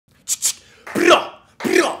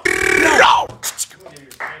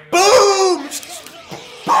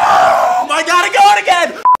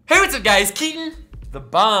Hey, what's up guys? Keaton, the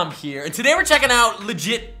bomb here, and today we're checking out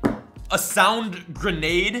legit a sound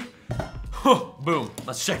grenade. Boom,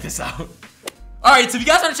 let's check this out. Alright, so if you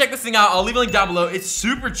guys want to check this thing out, I'll leave a link down below. It's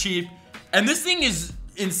super cheap, and this thing is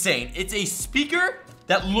insane. It's a speaker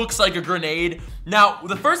that looks like a grenade. Now,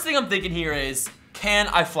 the first thing I'm thinking here is, can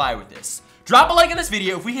I fly with this? Drop a like on this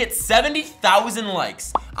video. If we hit 70,000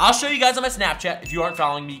 likes, I'll show you guys on my Snapchat. If you aren't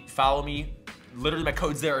following me, follow me. Literally, my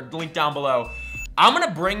code's there, link down below. I'm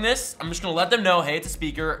gonna bring this. I'm just gonna let them know, hey, it's a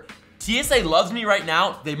speaker. TSA loves me right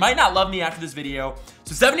now. They might not love me after this video.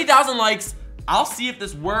 So 70,000 likes. I'll see if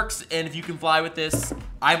this works and if you can fly with this.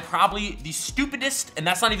 I'm probably the stupidest, and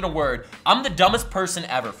that's not even a word. I'm the dumbest person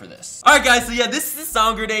ever for this. All right, guys, so yeah, this is a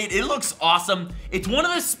sound grenade. It looks awesome. It's one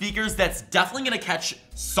of those speakers that's definitely gonna catch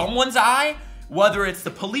someone's eye, whether it's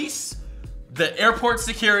the police, the airport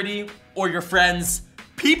security, or your friends.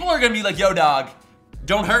 People are gonna be like, yo, dog,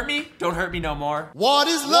 don't hurt me no more. What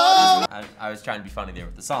is love? I was trying to be funny there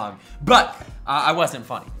with the song, but I wasn't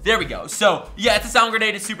funny. There we go. So yeah, it's a sound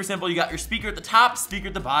grenade. It's super simple. You got your speaker at the top, speaker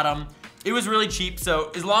at the bottom. It was really cheap, so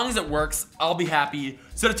as long as it works, I'll be happy.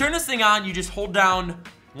 So to turn this thing on, you just hold down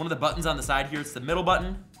one of the buttons on the side here. It's the middle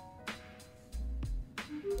button.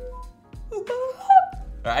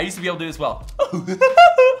 I used to be able to do this well.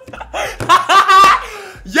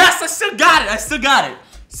 Yes, I still got it.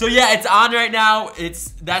 So yeah, it's on right now.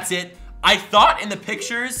 That's it. I thought in the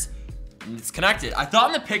pictures, it's connected. I thought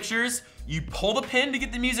in the pictures, you pull the pin to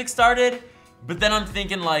get the music started, but then I'm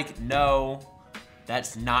thinking like, no,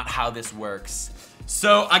 that's not how this works.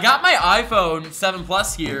 So I got my iPhone 7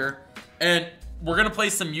 Plus here, and we're gonna play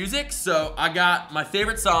some music. So I got my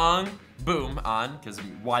favorite song, Boom, on, because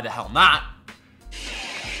why the hell not?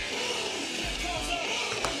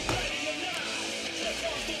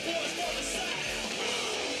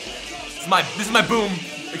 This is my boom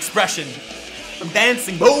expression. I'm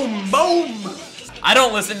dancing, boom, boom. I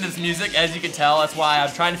don't listen to this music, as you can tell. That's why I'm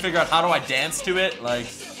trying to figure out how do I dance to it. Like,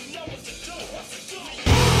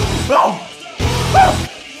 boom,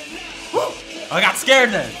 boom. I got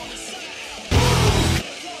scared then.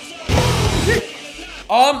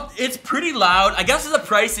 It's pretty loud. I guess as a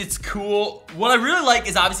price, it's cool. What I really like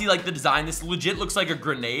is obviously like the design. This legit looks like a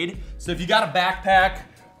grenade. So if you got a backpack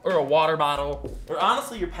or a water bottle, or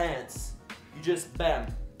honestly your pants, you just, bam.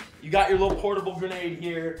 You got your little portable grenade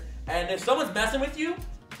here, and if someone's messing with you,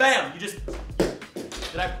 bam, you just,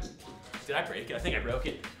 did I break it? I think I broke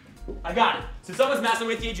it. I got it. So if someone's messing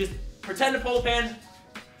with you, just pretend to pull a pin,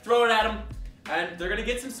 throw it at them, and they're gonna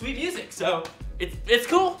get some sweet music. So it's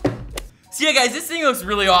cool. So yeah, guys, this thing looks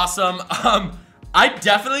really awesome. I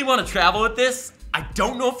definitely want to travel with this. I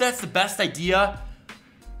don't know if that's the best idea.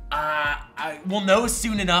 I will know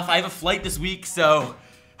soon enough. I have a flight this week, so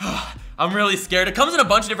I'm really scared. It comes in a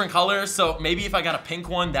bunch of different colors, so maybe if I got a pink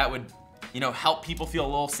one, that would, you know, help people feel a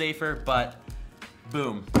little safer, but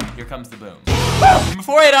boom, here comes the boom. And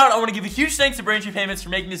before I head out, I want to give a huge thanks to Braintree Payments for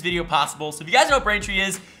making this video possible. So if you guys know what Braintree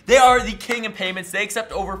is, they are the king of payments. They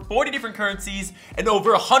accept over 40 different currencies and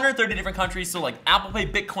over 130 different countries. So like Apple Pay,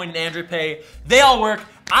 Bitcoin, and Android Pay, they all work.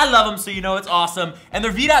 I love them, so you know it's awesome. And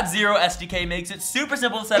their V.0 SDK makes it super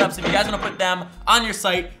simple to set up. So if you guys want to put them on your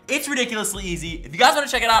site, it's ridiculously easy. If you guys want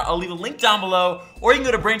to check it out, I'll leave a link down below, or you can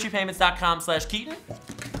go to BraintreePayments.com/Keaton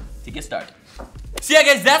to get started. So yeah,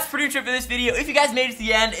 guys, that's pretty much it for this video. If you guys made it to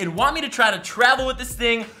the end and want me to try to travel with this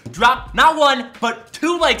thing, drop not 1, but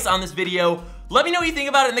 2 likes on this video. Let me know what you think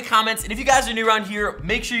about it in the comments. And if you guys are new around here,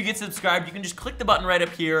 make sure you get subscribed. You can just click the button right up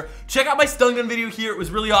here. Check out my stun gun video here. It was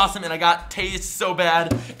really awesome, and I got tased so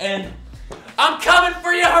bad. And I'm coming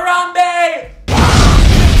for you, Harambe!